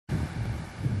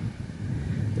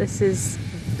This is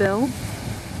Bill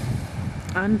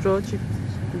and Roger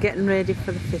getting ready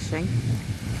for the fishing,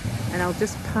 and I'll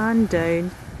just pan down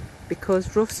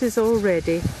because Ross is all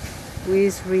ready with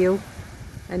his reel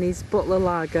and his bottle of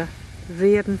lager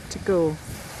rearing to go.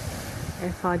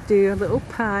 If I do a little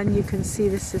pan, you can see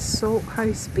this is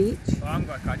Salthouse Beach,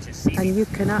 and you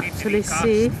can actually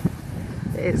see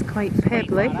that it's quite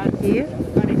pebbly here.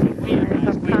 If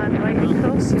I pan right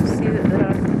across, you'll see that there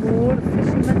are more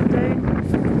fishermen down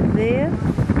there,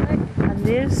 and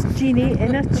there's Jeannie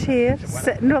in a chair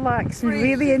sitting relaxing,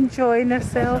 really enjoying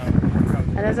herself.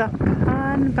 And as I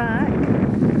pan back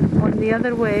on the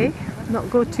other way, not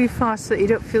go too fast so that you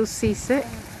don't feel seasick,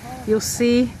 you'll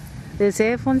see there's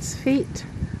Evelyn's feet,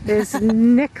 there's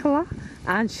Nicola,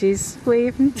 and she's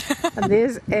waving, and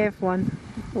there's Evelyn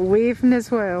waving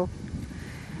as well.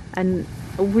 And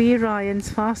wee Ryan's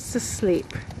fast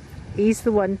asleep. He's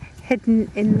the one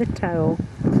hidden in the towel.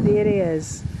 There he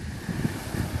is.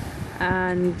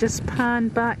 And just pan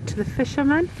back to the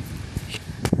fishermen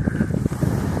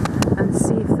and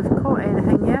see if they've caught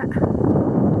anything yet.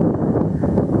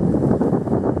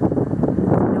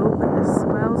 No, but the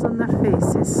smiles on their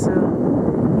faces, so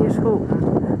here's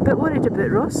hoping. Bit worried about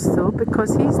Ross though,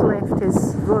 because he's left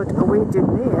his rod away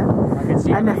down there,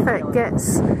 and if it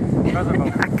gets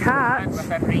a catch,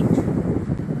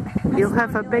 you'll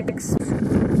have a big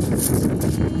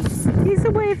he's a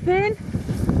wave then.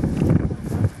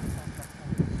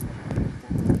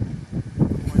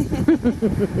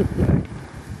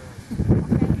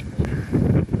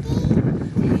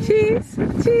 Cheese,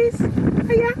 cheese,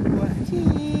 hiya.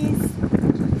 Cheese.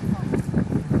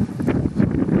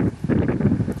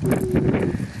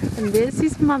 And there's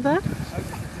his mother,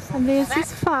 and there's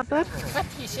his father.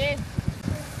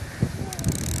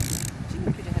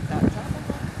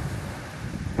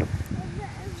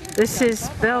 This is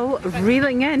Bill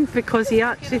reeling in because he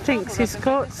actually thinks he's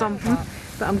caught something,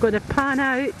 but I'm going to pan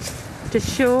out to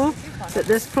show that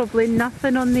there's probably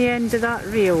nothing on the end of that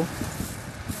reel.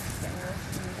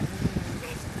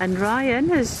 And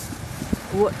Ryan is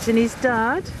watching his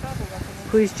dad,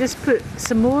 who's just put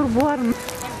some more worm.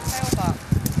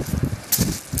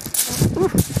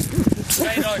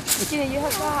 Gina, you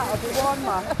have that, I'll be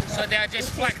warmer. So they just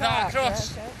flick that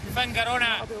across, finger on it,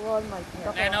 I'll be warm, like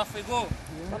and then off we go.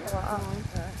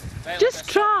 Just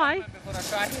try.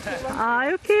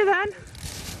 Aye, okay then.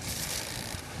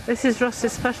 This is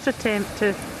Ross's first attempt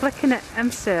to flicking it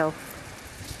himself.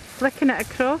 Flicking it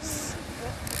across.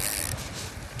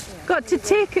 Got to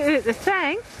take it out the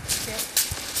thing.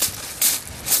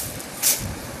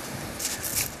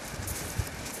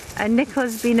 And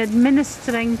Nicola's been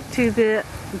administering to the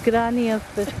granny of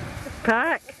the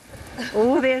park.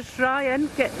 Oh, there's Ryan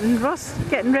getting Ross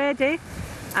getting ready,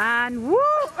 and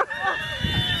whoa!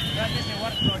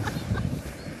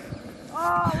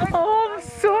 Oh, I'm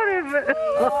sorry, but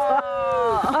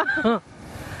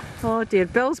oh dear.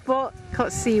 Bill's caught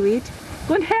seaweed.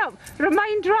 Go and help.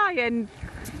 Remind Ryan.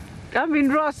 I mean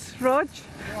Ross, Rog.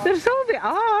 There's all the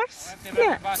R's.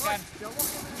 Yeah.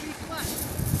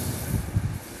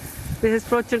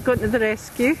 There's Roger going to the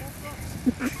rescue.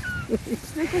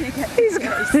 He's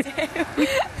going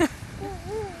to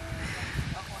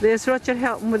There's Roger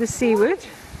helping with the seaweed.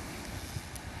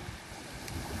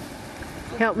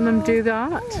 Helping them do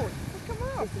that.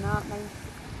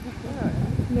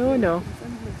 No, no.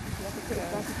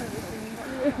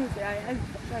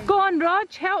 Go on,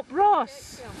 Rog, help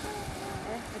Ross.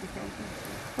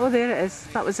 Oh, there it is.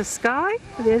 That was the sky.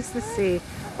 There's the sea.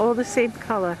 All the same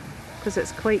colour, because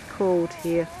it's quite cold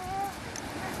here.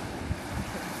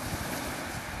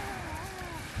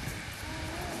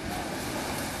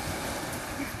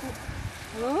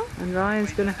 And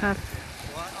Ryan's going to have...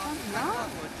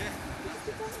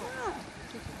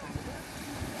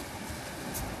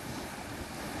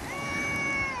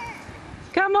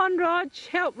 Come on, Rog,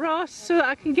 help Ross so that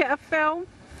I can get a film.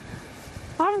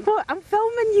 I'm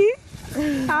filming you.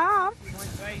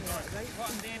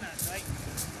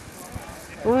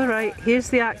 Alright, here's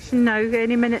the action now,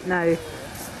 any minute now.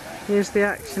 Here's the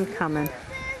action coming.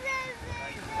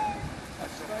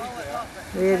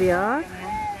 There they are.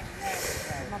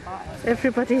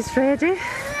 Everybody's ready.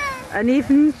 And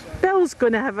even Bill's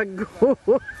going to have a go.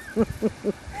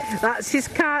 That's his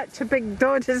catch, a big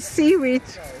dod of seaweed.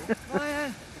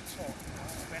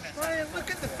 Ryan, look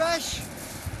at the fish.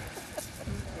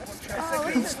 It's a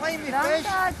green slimy fish.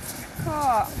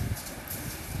 Caught.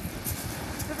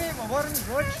 They've ate my worms,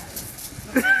 Rog.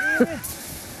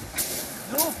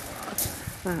 No.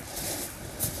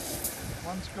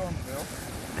 One's gone, Bill.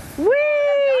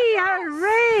 Whee!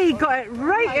 Hooray! Got it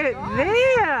right out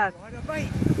there!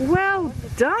 Well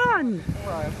done!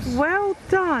 Well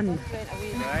done!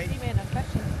 Right.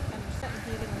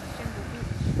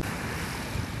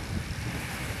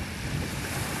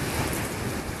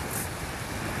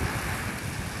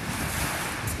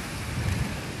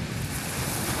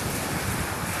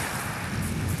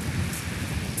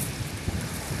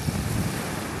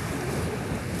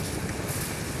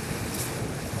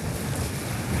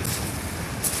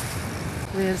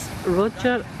 There's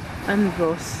Roger and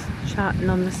Ross chatting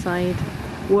on the side,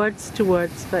 words to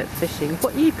words about fishing.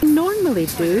 What you can normally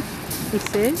do, he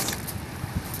says,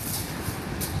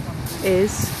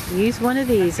 is use one of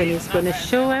these, and he's going to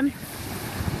show him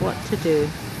what to do.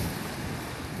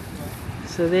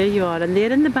 So there you are, and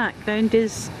there in the background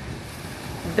is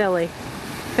Billy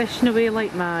fishing away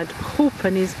like mad,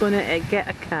 hoping he's going to get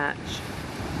a catch.